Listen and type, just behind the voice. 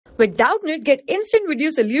With Doubtnut, get instant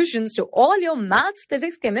video solutions to all your maths,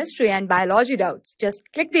 physics, chemistry, and biology doubts. Just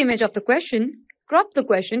click the image of the question, crop the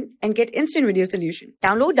question, and get instant video solution.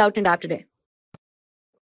 Download Doubtnut app today.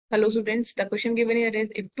 Hello students, the question given here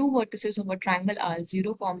is if two vertices of a triangle are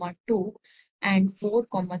 0, 2 and 4,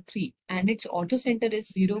 3 and its orthocenter is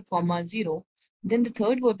 0, 0, then the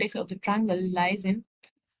third vertex of the triangle lies in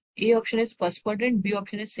A option is first quadrant, B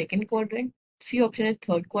option is second quadrant, C option is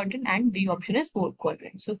third quadrant and D option is fourth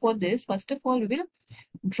quadrant. So for this, first of all, we will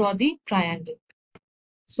draw the triangle.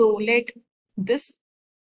 So let this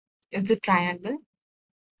is the triangle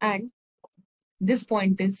and this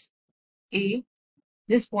point is A,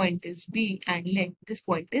 this point is B and let this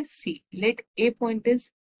point is C. Let A point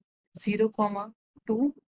is 0,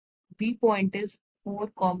 2, B point is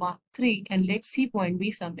 4, 3 and let C point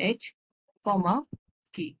be some H,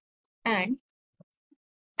 K.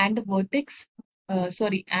 And the vertex,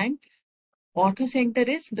 and orthocenter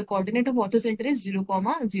is, the coordinate of orthocenter is 0,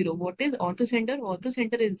 0. What is orthocenter?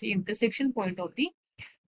 Orthocenter is the intersection point of the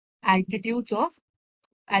altitudes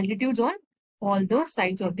on all the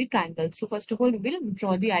sides of the triangle. So first of all, we will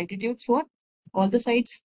draw the altitudes for all the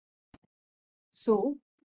sides. So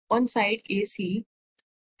on side AC,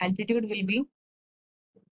 altitude will be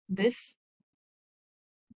this.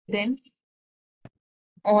 Then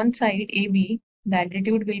on side AB, the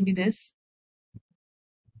altitude will be this.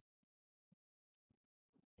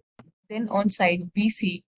 Then on side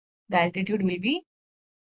BC, the altitude will be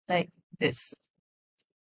like this.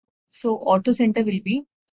 So orthocenter will be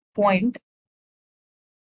point.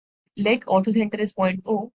 Let orthocenter is point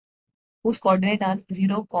O, whose coordinate are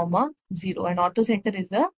 0, 0, and orthocenter is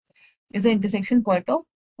the intersection point of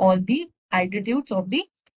all the altitudes of the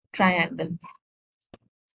triangle.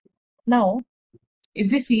 Now,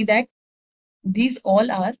 if we see that these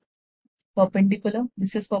all are perpendicular,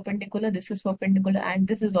 this is perpendicular, this is perpendicular, and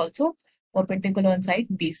this is also perpendicular on side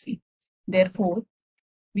BC. Therefore,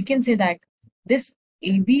 we can say that this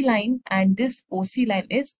AB line and this OC line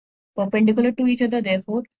is perpendicular to each other.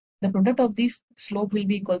 Therefore, the product of this slope will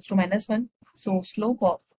be equals to -1. So, slope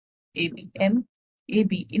of AB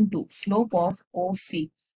into slope of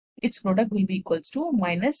OC, its product will be equals to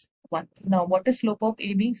 -1. Now, what is slope of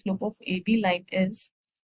AB? Slope of AB line is,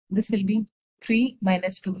 this will be 3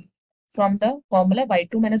 minus 2 from the formula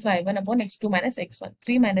y2 minus y1 upon x2 minus x1.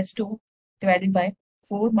 3 minus 2 divided by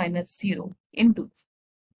 4 minus 0 into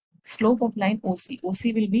slope of line OC.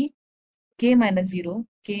 OC will be k minus 0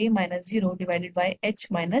 divided by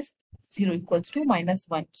h minus 0 equals to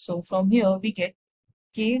 -1. So from here we get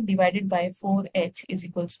k divided by 4h is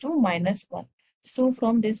equals to -1. So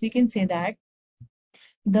from this we can say that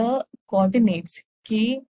the coordinates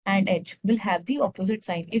k and h will have the opposite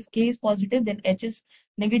sign. If k is positive, then h is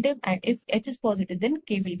negative, and if h is positive, then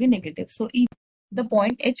k will be negative. So the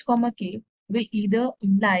point h, k will either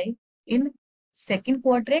lie in second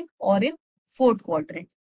quadrant or in fourth quadrant.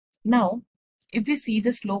 Now, if we see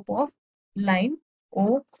the slope of line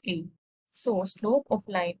OA, so slope of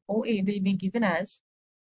line OA will be given as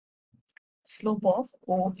slope of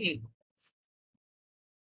OA.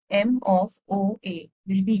 M of OA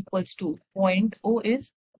will be equals to point O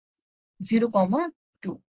is 0,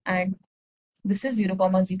 2 and this is 0,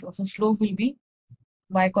 0. So slope will be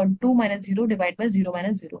y equal to 2 minus 0 divided by 0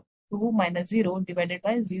 minus 0. 2 minus 0 divided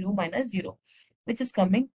by 0 minus 0, which is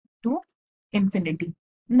coming to infinity.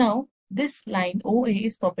 Now, this line OA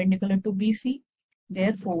is perpendicular to BC.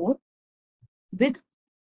 Therefore, with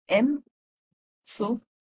M, so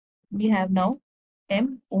we have now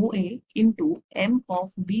MOA into M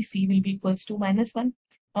of BC will be equals to -1.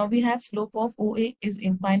 Now we have slope of OA is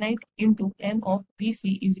infinite into M of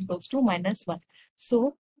BC is equals to -1.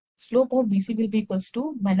 So slope of BC will be equals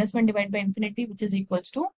to -1 divided by infinity, which is equals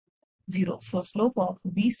to 0. So slope of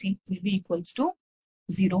BC will be equals to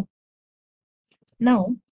 0.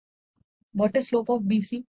 Now, what is slope of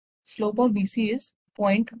BC? Slope of BC is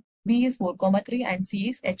point B is 4, 3 and C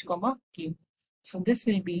is H, K. So this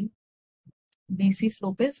will be BC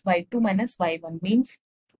slope is y2 minus y1, means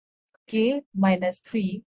k minus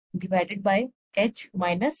 3 divided by h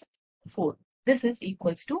minus 4. This is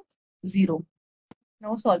equals to 0.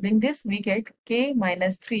 Now solving this, we get k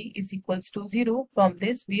minus 3 is equals to 0. From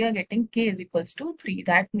this, we are getting k is equals to 3.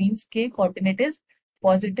 That means k coordinate is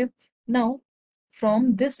positive. Now,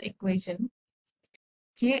 from this equation,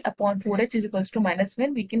 k upon 4h is equals to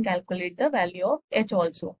 -1. We can calculate the value of h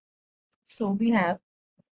also. So we have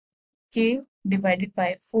k divided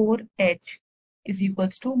by 4h is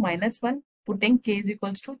equals to -1. Putting k is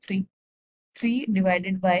equals to 3. 3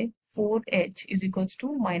 divided by 4h is equals to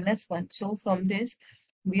 -1. So from this,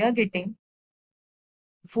 we are getting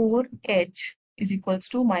 4h is equals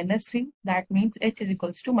to minus 3. That means h is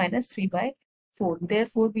equals to minus 3 by 4.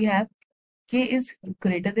 Therefore, we have k is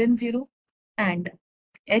greater than 0 and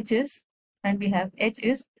we have h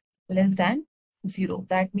is less than 0.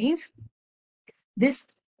 That means this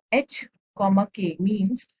h comma k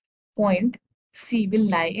means point C will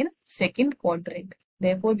lie in second quadrant.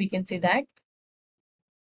 Therefore, we can say that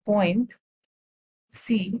point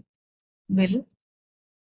C will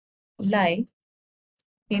lie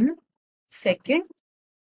in second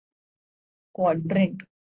quadrant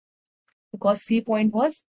because C point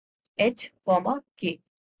was h comma k.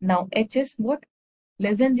 Now h is what?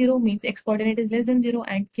 Less than 0 means x coordinate is less than 0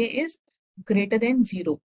 and k is greater than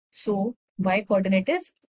 0. So y coordinate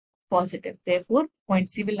is positive. Therefore, point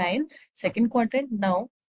C will lie in second quadrant. Now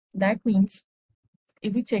that means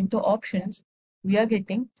if we check the options, we are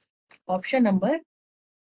getting option number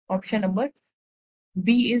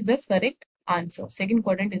B is the correct answer. Second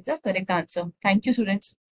quadrant is the correct answer. Thank you,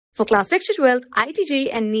 students. For class 6 to 12, IIT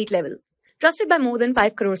JEE and NEET level. Trusted by more than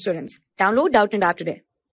 5 crore students. Download Doubtnut app today.